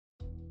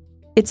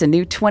It's a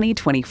new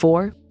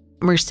 2024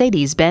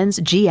 Mercedes-Benz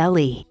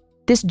GLE.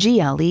 This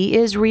GLE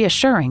is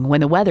reassuring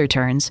when the weather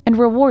turns and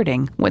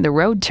rewarding when the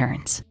road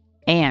turns.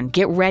 And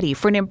get ready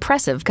for an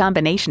impressive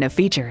combination of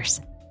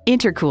features.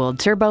 Intercooled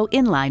turbo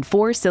inline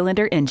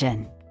 4-cylinder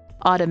engine.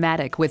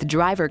 Automatic with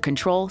driver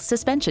control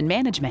suspension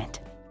management.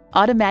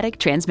 Automatic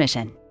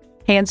transmission.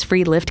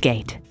 Hands-free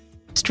liftgate.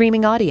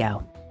 Streaming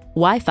audio.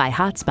 Wi-Fi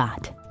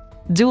hotspot.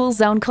 Dual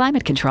zone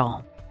climate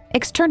control.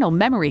 External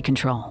memory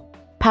control.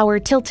 Power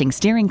tilting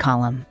steering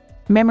column.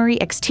 Memory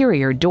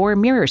exterior door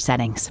mirror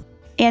settings.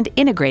 And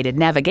integrated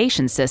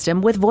navigation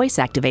system with voice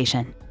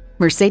activation.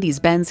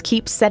 Mercedes-Benz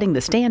keeps setting the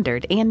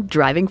standard and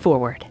driving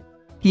forward.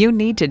 You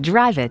need to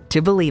drive it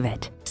to believe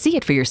it. See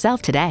it for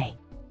yourself today.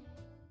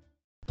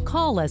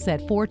 Call us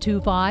at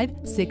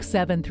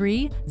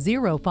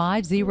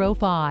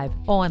 425-673-0505,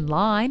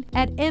 online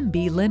at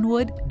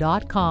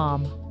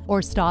mblynnwood.com,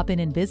 or stop in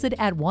and visit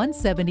at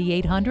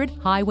 17800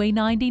 Highway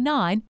 99,